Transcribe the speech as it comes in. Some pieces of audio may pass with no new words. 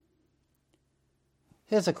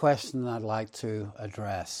Here's a question I'd like to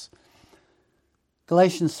address.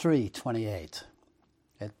 Galatians 3:28.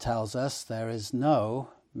 It tells us there is no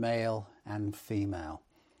male and female.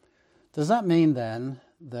 Does that mean then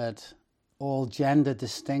that all gender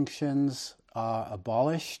distinctions are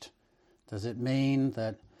abolished? Does it mean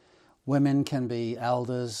that women can be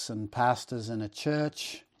elders and pastors in a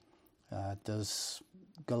church? Does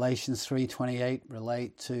Galatians 3:28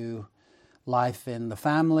 relate to life in the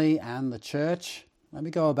family and the church? Let me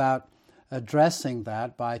go about addressing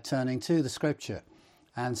that by turning to the scripture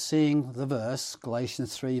and seeing the verse,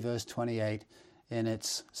 Galatians 3 verse 28, in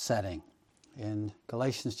its setting. In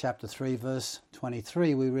Galatians chapter 3 verse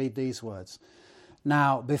 23 we read these words,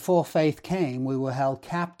 "Now before faith came we were held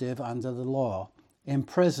captive under the law,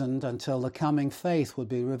 imprisoned until the coming faith would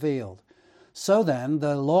be revealed. So then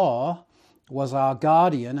the law was our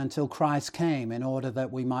guardian until Christ came in order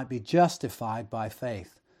that we might be justified by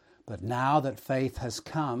faith. But now that faith has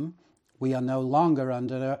come, we are no longer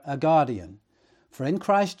under a guardian. For in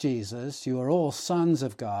Christ Jesus you are all sons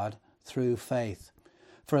of God through faith.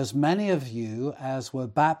 For as many of you as were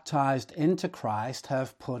baptized into Christ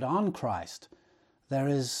have put on Christ. There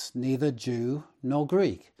is neither Jew nor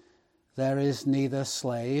Greek. There is neither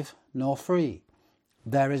slave nor free.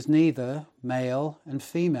 There is neither male and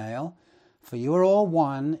female, for you are all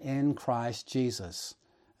one in Christ Jesus.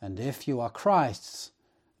 And if you are Christ's,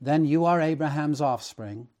 then you are Abraham's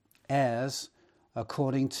offspring, heirs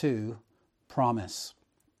according to promise."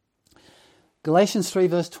 Galatians 3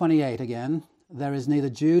 verse 28 again, "There is neither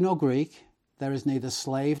Jew nor Greek, there is neither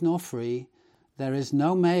slave nor free, there is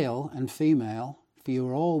no male and female, for you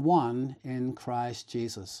are all one in Christ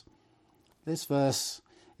Jesus." This verse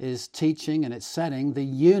is teaching and it's setting the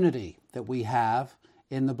unity that we have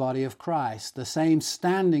in the body of Christ, the same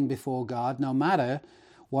standing before God, no matter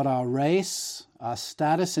what our race, our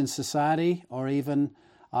status in society, or even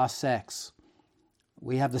our sex.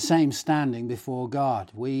 We have the same standing before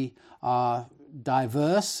God. We are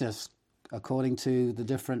diverse according to the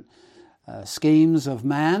different schemes of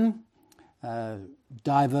man,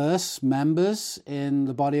 diverse members in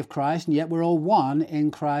the body of Christ, and yet we're all one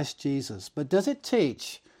in Christ Jesus. But does it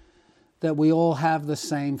teach that we all have the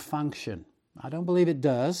same function? I don't believe it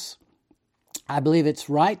does. I believe it's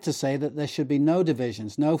right to say that there should be no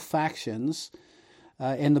divisions, no factions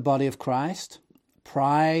in the body of Christ.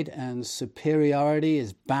 Pride and superiority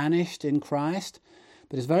is banished in Christ.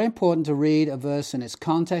 But it's very important to read a verse in its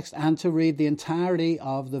context and to read the entirety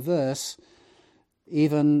of the verse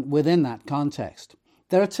even within that context.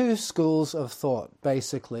 There are two schools of thought,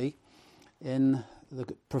 basically, in the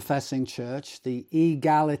professing church. The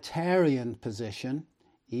egalitarian position,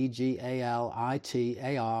 Egalitarian,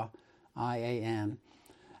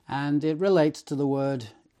 and it relates to the word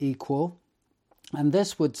equal. And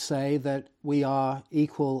this would say that we are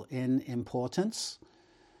equal in importance,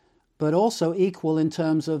 but also equal in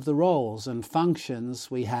terms of the roles and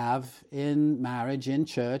functions we have in marriage, in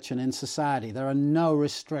church, and in society. There are no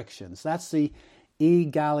restrictions. That's the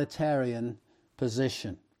egalitarian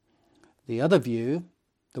position. The other view,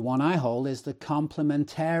 the one I hold, is the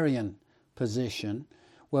complementarian position,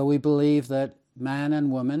 where we believe that man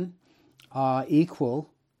and woman are equal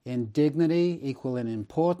in dignity, equal in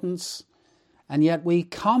importance, and yet we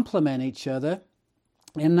complement each other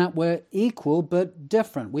in that we're equal but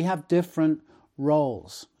different. We have different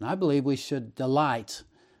roles. And I believe we should delight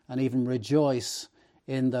and even rejoice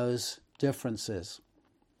in those differences.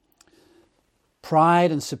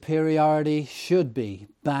 Pride and superiority should be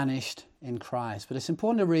banished in Christ. But it's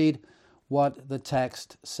important to read what the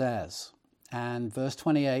text says. And verse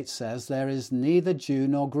 28 says, "There is neither Jew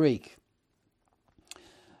nor Greek."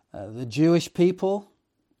 The Jewish people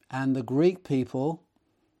and the Greek people,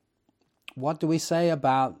 what do we say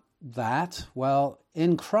about that? Well,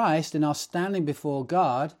 in Christ, in our standing before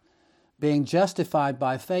God, being justified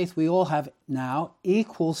by faith, we all have now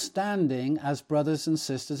equal standing as brothers and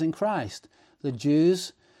sisters in Christ. The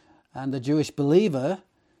Jews and the Jewish believer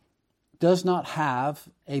does not have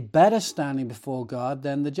a better standing before God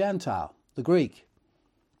than the Gentile, the Greek.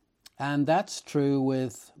 And that's true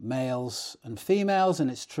with males and females, and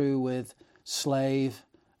it's true with slave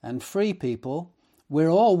and free people. We're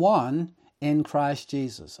all one in Christ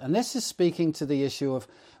Jesus. And this is speaking to the issue of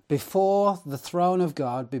before the throne of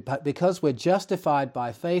God, because we're justified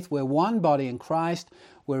by faith, we're one body in Christ,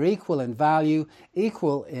 we're equal in value,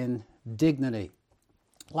 equal in dignity.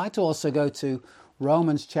 I'd like to also go to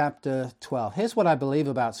Romans chapter 12. Here's what I believe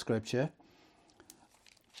about Scripture.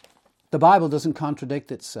 The Bible doesn't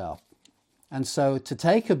contradict itself. And so to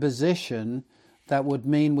take a position that would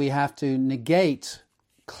mean we have to negate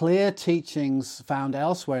clear teachings found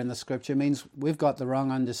elsewhere in the Scripture means we've got the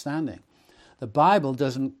wrong understanding. The Bible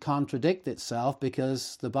doesn't contradict itself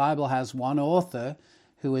because the Bible has one author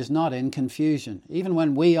who is not in confusion. Even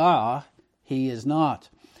when we are, he is not.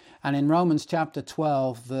 And in Romans chapter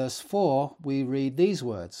 12, verse 4, we read these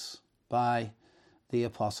words by the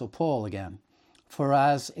Apostle Paul again. For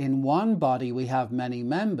as in one body we have many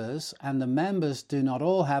members, and the members do not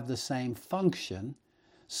all have the same function,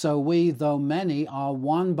 so we, though many, are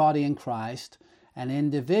one body in Christ, and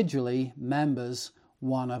individually members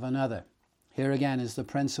one of another. Here again is the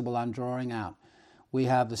principle I'm drawing out. We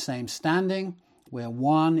have the same standing, we're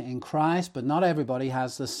one in Christ, but not everybody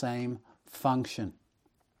has the same function.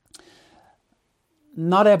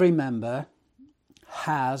 Not every member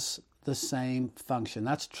has the same function.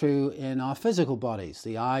 That's true in our physical bodies.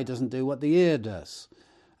 The eye doesn't do what the ear does,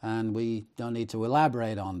 and we don't need to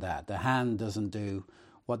elaborate on that. The hand doesn't do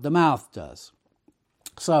what the mouth does.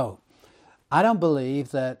 So, I don't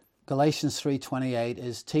believe that Galatians 3:28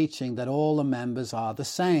 is teaching that all the members are the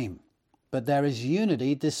same, but there is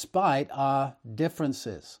unity despite our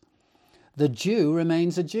differences. The Jew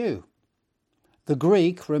remains a Jew. The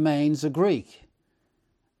Greek remains a Greek.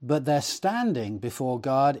 But their standing before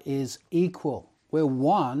God is equal. We're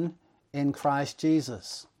one in Christ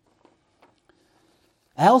Jesus.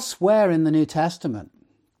 Elsewhere in the New Testament,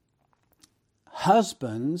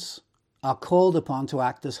 husbands are called upon to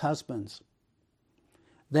act as husbands.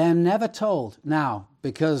 They're never told, now,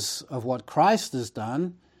 because of what Christ has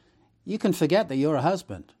done, you can forget that you're a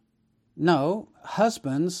husband. No,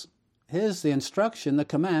 husbands, here's the instruction, the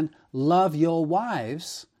command, love your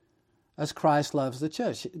wives as Christ loves the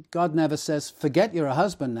church. God never says, forget you're a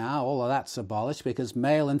husband now, all of that's abolished, because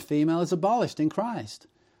male and female is abolished in Christ.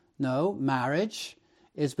 No, marriage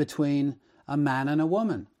is between a man and a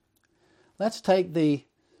woman. Let's take the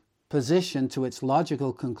position to its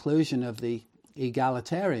logical conclusion of the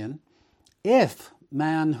egalitarian. If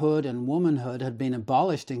manhood and womanhood had been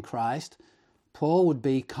abolished in Christ, Paul would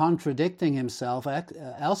be contradicting himself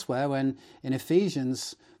elsewhere when in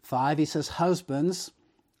Ephesians 5 he says, husbands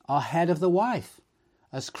are head of the wife,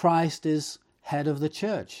 as Christ is head of the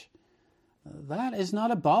church. That is not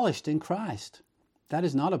abolished in Christ. That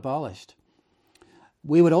is not abolished.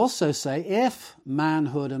 We would also say if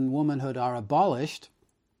manhood and womanhood are abolished,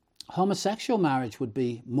 homosexual marriage would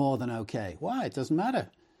be more than okay. Why? It doesn't matter.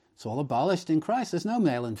 It's all abolished in Christ. There's no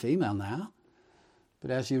male and female now. But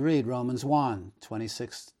as you read Romans 1,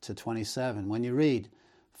 26 to 27, when you read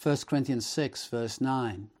 1 Corinthians 6, verse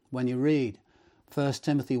 9, when you read 1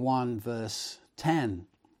 Timothy 1, verse 10,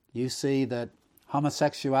 you see that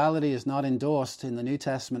homosexuality is not endorsed in the New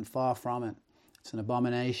Testament, far from it. It's an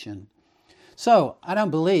abomination. So, I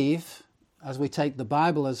don't believe, as we take the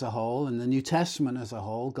Bible as a whole and the New Testament as a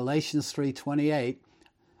whole, Galatians 3:28,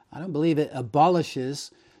 I don't believe it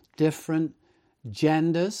abolishes different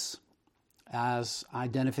genders as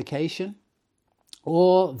identification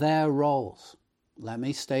or their roles. Let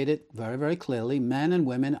me state it very, very clearly. Men and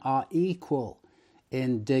women are equal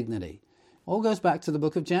in dignity. All goes back to the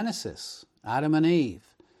book of Genesis. Adam and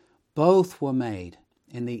Eve, both were made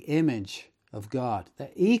in the image of God. They're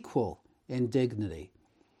equal in dignity.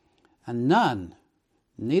 And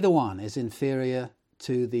neither one is inferior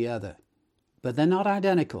to the other. But they're not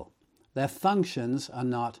identical. Their functions are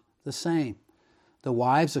not the same. The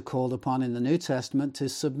wives are called upon in the New Testament to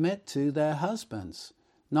submit to their husbands,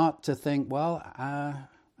 not to think, well,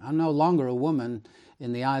 I'm no longer a woman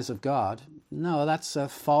in the eyes of God. No, that's a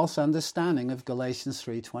false understanding of Galatians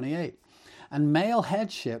 3:28. And male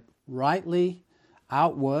headship, rightly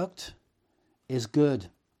outworked, is good,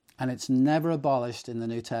 and it's never abolished in the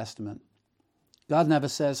New Testament. God never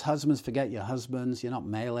says, husbands, forget your husbands, you're not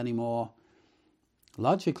male anymore.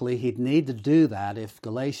 Logically, he'd need to do that if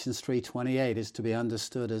Galatians 3:28 is to be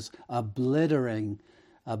understood as obliterating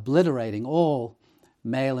all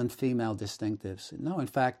male and female distinctives. No, in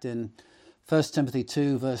fact, in 1 Timothy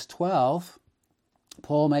 2, verse 12,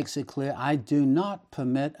 Paul makes it clear, I do not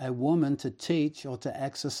permit a woman to teach or to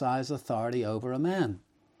exercise authority over a man.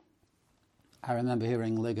 I remember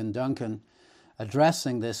hearing Ligon Duncan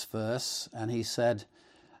addressing this verse, and he said,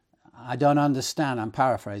 I don't understand, I'm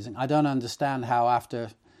paraphrasing, I don't understand how after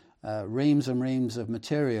reams and reams of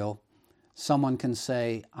material, someone can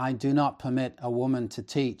say, I do not permit a woman to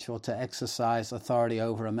teach or to exercise authority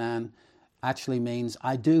over a man, actually means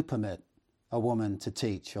I do permit a woman to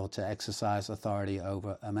teach or to exercise authority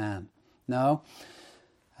over a man. No,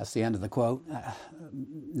 that's the end of the quote.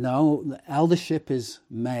 No, eldership is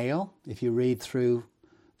male. If you read through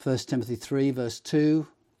 1 Timothy 3, verse 2,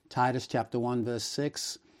 Titus chapter 1, verse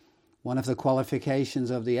 6, One of the qualifications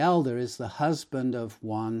of the elder is the husband of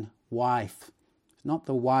one wife, not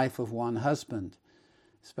the wife of one husband.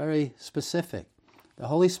 It's very specific. The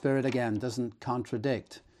Holy Spirit, again, doesn't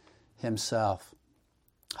contradict himself.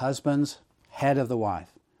 Husbands, head of the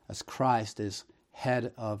wife, as Christ is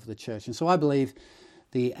head of the church. And so I believe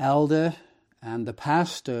the elder and the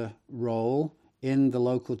pastor role in the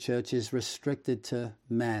local church is restricted to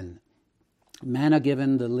men. Men are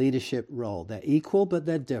given the leadership role. They're equal, but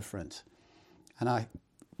they're different. And I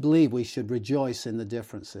believe we should rejoice in the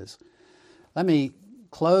differences. Let me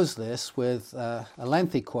close this with a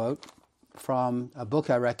lengthy quote from a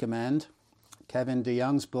book I recommend, Kevin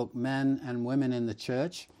DeYoung's book, Men and Women in the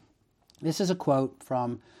Church. This is a quote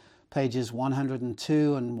from pages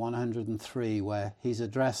 102 and 103, where he's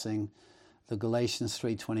addressing the Galatians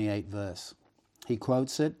 3:28 verse. He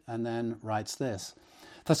quotes it and then writes this.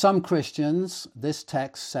 For some Christians, this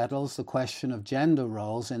text settles the question of gender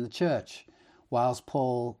roles in the church. While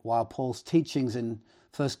Paul's teachings in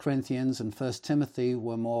 1 Corinthians and 1 Timothy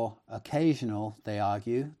were more occasional, they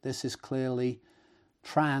argue, this is clearly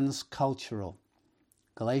transcultural.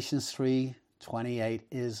 Galatians 3:28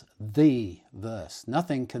 is the verse.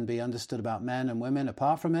 Nothing can be understood about men and women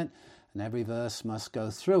apart from it, and every verse must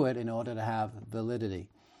go through it in order to have validity.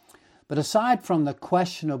 But aside from the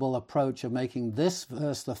questionable approach of making this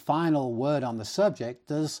verse the final word on the subject,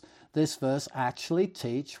 does this verse actually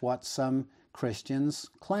teach what some Christians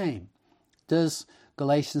claim? Does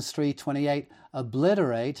Galatians 3:28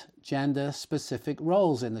 obliterate gender-specific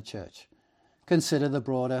roles in the church? Consider the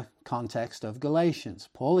broader context of Galatians.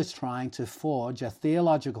 Paul is trying to forge a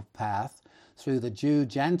theological path through the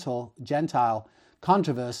Jew-Gentile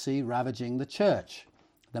controversy ravaging the church.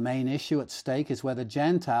 The main issue at stake is whether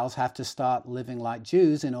Gentiles have to start living like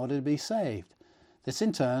Jews in order to be saved. This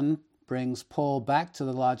in turn brings Paul back to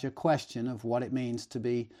the larger question of what it means to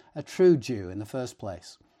be a true Jew in the first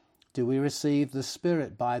place. Do we receive the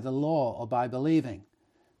Spirit by the law or by believing?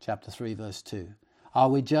 Chapter 3, verse 2. Are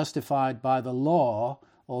we justified by the law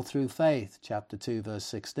or through faith? Chapter 2, verse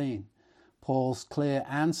 16. Paul's clear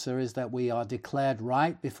answer is that we are declared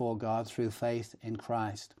right before God through faith in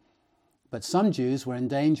Christ. But some Jews were in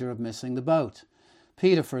danger of missing the boat.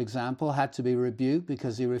 Peter, for example, had to be rebuked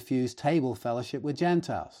because he refused table fellowship with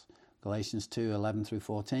Gentiles. Galatians 2:11 through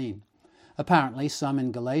 14. Apparently, some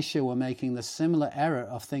in Galatia were making the similar error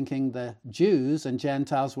of thinking the Jews and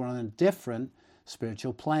Gentiles were on a different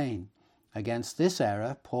spiritual plane. Against this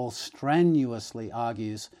error, Paul strenuously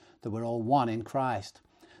argues that we're all one in Christ.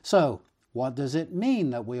 So, what does it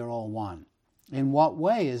mean that we are all one? In what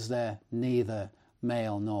way is there neither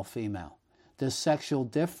male nor female? Does sexual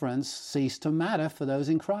difference cease to matter for those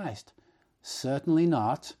in Christ? Certainly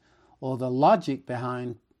not, or the logic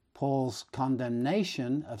behind Paul's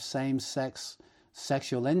condemnation of same-sex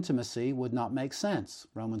sexual intimacy would not make sense.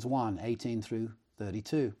 Romans 1:18 through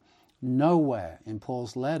 32. Nowhere in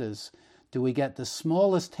Paul's letters do we get the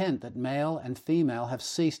smallest hint that male and female have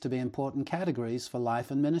ceased to be important categories for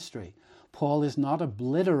life and ministry. Paul is not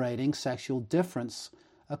obliterating sexual difference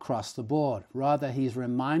across the board. Rather, he's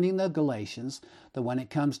reminding the Galatians that when it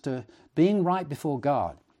comes to being right before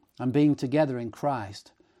God and being together in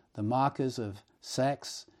Christ, the markers of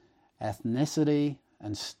sex, ethnicity,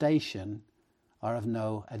 and station are of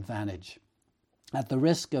no advantage. At the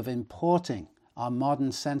risk of importing our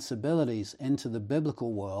modern sensibilities into the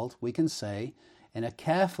biblical world, we can say, in a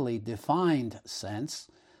carefully defined sense,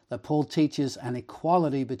 that Paul teaches an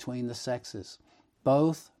equality between the sexes.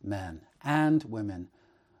 Both men and women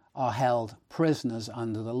are held prisoners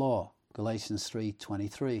under the law. Galatians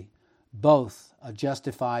 3:23. Both are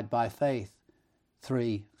justified by faith.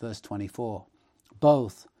 3 verse 24.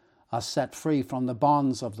 Both are set free from the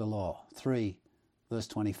bonds of the law. 3 verse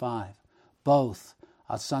 25. Both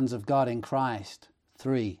are sons of God in Christ.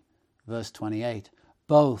 3 verse 28.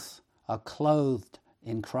 Both are clothed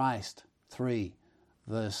in Christ. 3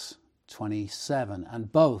 verse 27.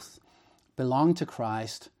 And both belong to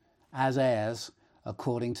Christ as heirs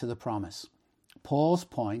according to the promise. Paul's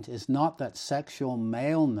point is not that sexual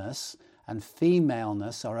maleness and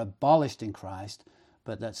femaleness are abolished in Christ,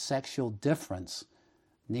 but that sexual difference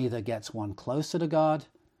neither gets one closer to God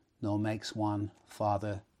nor makes one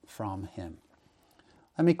farther from him.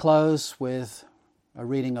 Let me close with a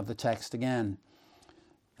reading of the text again.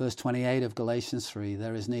 Verse 28 of Galatians 3,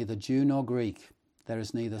 there is neither Jew nor Greek, there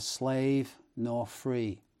is neither slave nor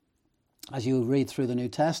free. As you read through the New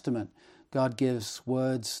Testament, God gives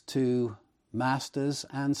words to masters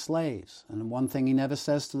and slaves. And one thing he never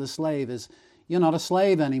says to the slave is, you're not a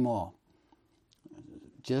slave anymore.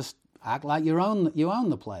 Just act like you own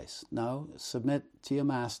the place. No, submit to your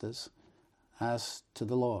masters as to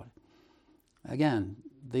the Lord. Again,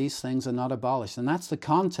 these things are not abolished. And that's the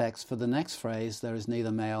context for the next phrase, there is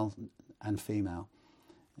neither male and female.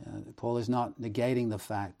 Paul is not negating the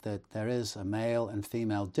fact that there is a male and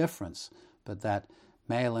female difference, but that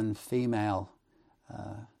male and female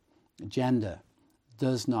gender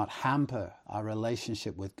does not hamper our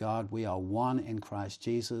relationship with God. We are one in Christ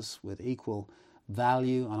Jesus with equal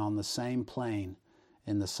value and on the same plane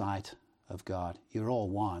in the sight of God. You're all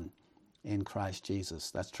one in Christ Jesus.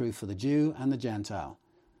 That's true for the Jew and the Gentile,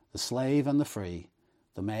 the slave and the free,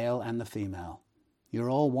 the male and the female. You're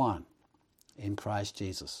all one in Christ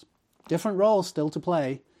Jesus. Different roles still to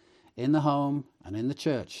play in the home and in the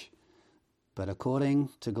church. But according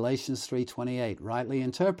to Galatians 3:28, rightly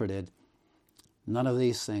interpreted, none of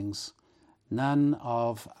these things, none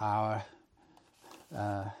of our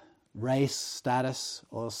race, status,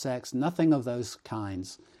 or sex, nothing of those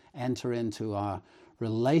kinds enter into our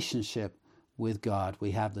relationship with God.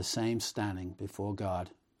 We have the same standing before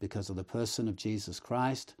God because of the person of Jesus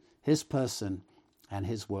Christ, his person, and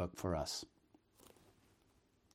his work for us.